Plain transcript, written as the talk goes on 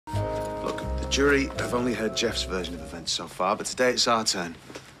Jury have only heard Jeff's version of events so far, but today it's our turn.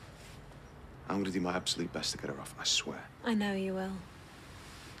 I'm going to do my absolute best to get her off, I swear. I know you will.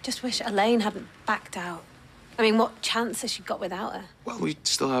 Just wish Elaine hadn't backed out. I mean, what chance has she got without her? Well, we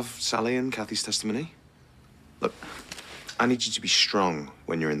still have Sally and Kathy's testimony. Look, I need you to be strong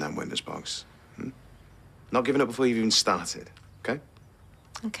when you're in that witness box. Not giving up before you've even started, okay?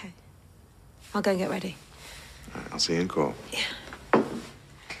 Okay. I'll go and get ready. All right, I'll see you in court. Yeah.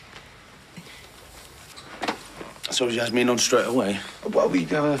 So is Yasmeen on straight away? Well, we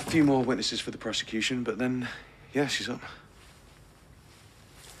have a few more witnesses for the prosecution, but then, yeah, she's up.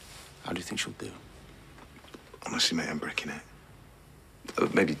 How do you think she'll do? Honestly, mate, I'm breaking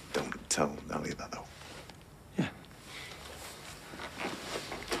it. Maybe don't tell Alya that, though. Yeah.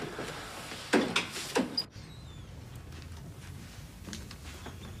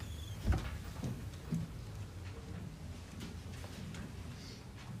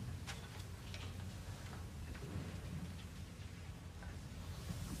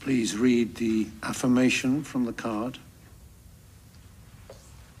 Please read the affirmation from the card.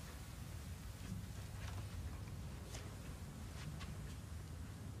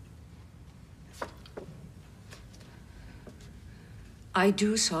 I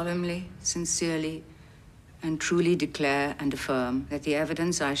do solemnly, sincerely, and truly declare and affirm that the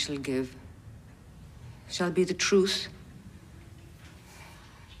evidence I shall give shall be the truth,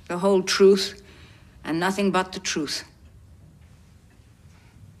 the whole truth, and nothing but the truth.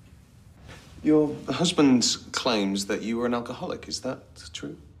 Your husband claims that you were an alcoholic. Is that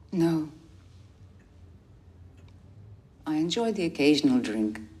true? No. I enjoy the occasional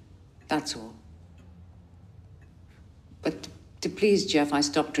drink, that's all. But to please Jeff, I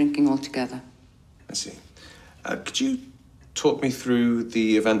stopped drinking altogether. I see. Could you talk me through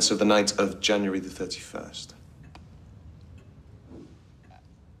the events of the night of January the 31st?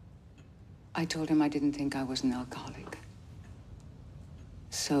 I told him I didn't think I was an alcoholic.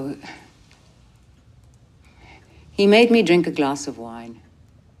 So he made me drink a glass of wine,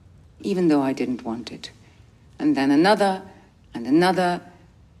 even though I didn't want it. And then another, and another.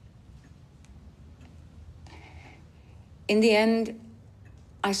 In the end,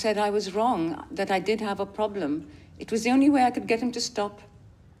 I said I was wrong, that I did have a problem. It was the only way I could get him to stop.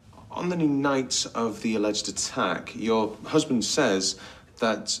 On the night of the alleged attack, your husband says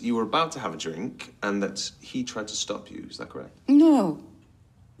that you were about to have a drink and that he tried to stop you. Is that correct? No.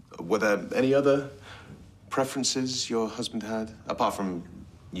 Were there any other preferences your husband had, apart from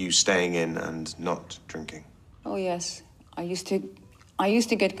you staying in and not drinking? Oh, yes. I used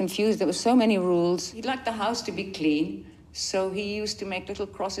to get confused. There were so many rules. He'd like the house to be clean, so he used to make little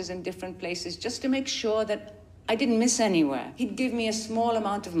crosses in different places just to make sure that I didn't miss anywhere. He'd give me a small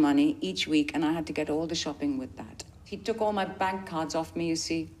amount of money each week, and I had to get all the shopping with that. He took all my bank cards off me, you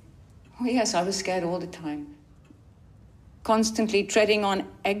see. Oh, yes, I was scared all the time. Constantly treading on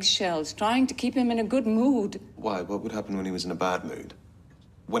eggshells, trying to keep him in a good mood. Why? What would happen when he was in a bad mood?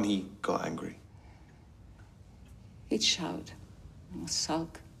 When he got angry? He'd shout, or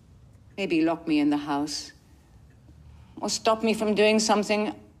sulk, maybe lock me in the house, or stop me from doing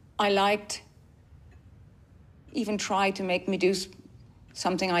something I liked, even try to make me do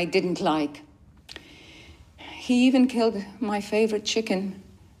something I didn't like. He even killed my favorite chicken,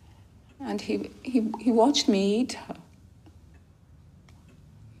 and he watched me eat her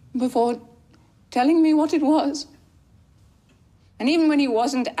before telling me what it was. And even when he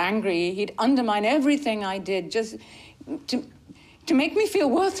wasn't angry, he'd undermine everything I did just to make me feel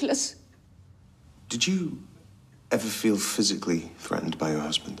worthless. Did you ever feel physically threatened by your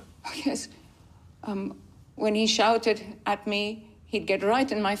husband? Oh, yes. When he shouted at me, he'd get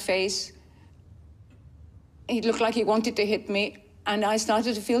right in my face. He'd look like he wanted to hit me, and I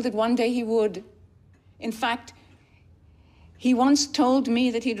started to feel that one day he would. In fact, he once told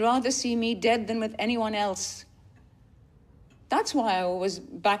me that he'd rather see me dead than with anyone else. That's why I always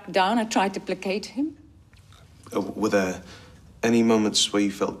backed down. I tried to placate him. Were there any moments where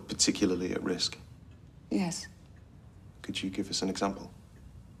you felt particularly at risk? Yes. Could you give us an example?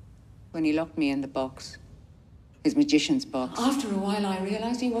 When he locked me in the box, his magician's box. After a while, I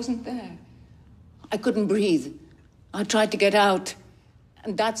realized he wasn't there. I couldn't breathe. I tried to get out,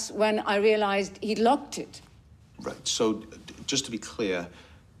 and that's when I realized he'd locked it. Right, so just to be clear,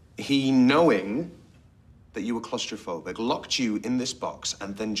 he, knowing that you were claustrophobic, locked you in this box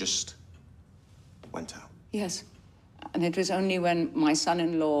and then just went out? Yes, and it was only when my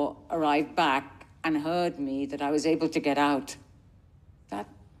son-in-law arrived back and heard me that I was able to get out. That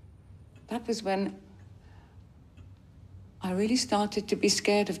was when I really started to be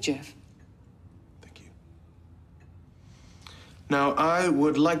scared of Jeff. Thank you. Now, I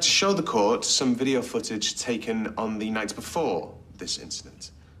would like to show the court some video footage taken on the night before this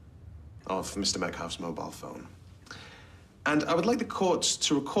incident of Mr. Metcalfe's mobile phone. And I would like the court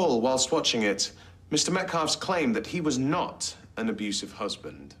to recall, whilst watching it, Mr. Metcalfe's claim that he was not an abusive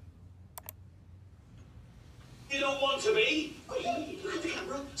husband. You don't want to be. Look at the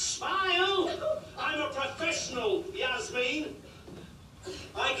camera. Smile. I'm a professional, Yasmeen.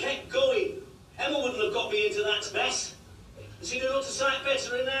 I kept going. Emma wouldn't have got me into that mess. And she looked a sight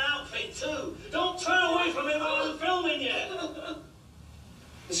better in her outfit, too. Don't turn away from me while I'm filming you.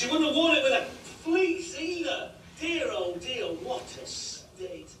 And she wouldn't have worn it with a fleece either. Dear, oh dear, what a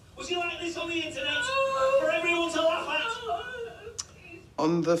state. Was he like this on the internet? For everyone to laugh at?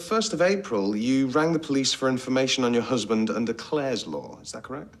 On the 1st of April, you rang the police for information on your husband under Clare's law. Is that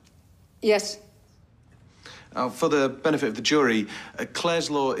correct? Yes. For the benefit of the jury, Clare's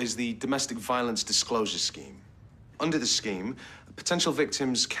law is the Domestic Violence Disclosure Scheme. Under the scheme, potential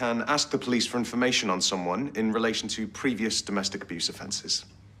victims can ask the police for information on someone in relation to previous domestic abuse offences.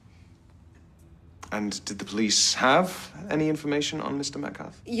 And did the police have any information on Mr.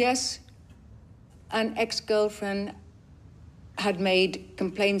 Metcalfe? Yes. An ex-girlfriend had made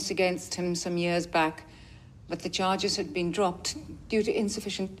complaints against him some years back, but the charges had been dropped due to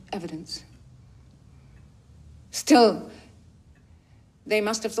insufficient evidence. Still, they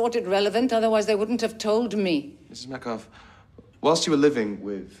must have thought it relevant, otherwise they wouldn't have told me. Mrs. Metcalfe, whilst you were living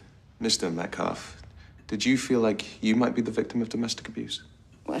with Mr. Metcalfe, did you feel like you might be the victim of domestic abuse?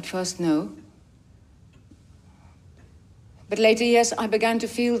 Well, at first, no. But later, yes, I began to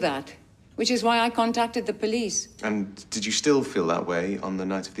feel that, which is why I contacted the police. And did you still feel that way on the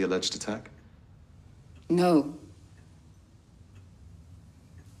night of the alleged attack? No.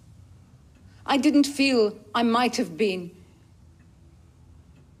 I didn't feel I might have been.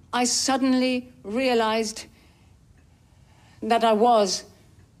 I suddenly realized that I was.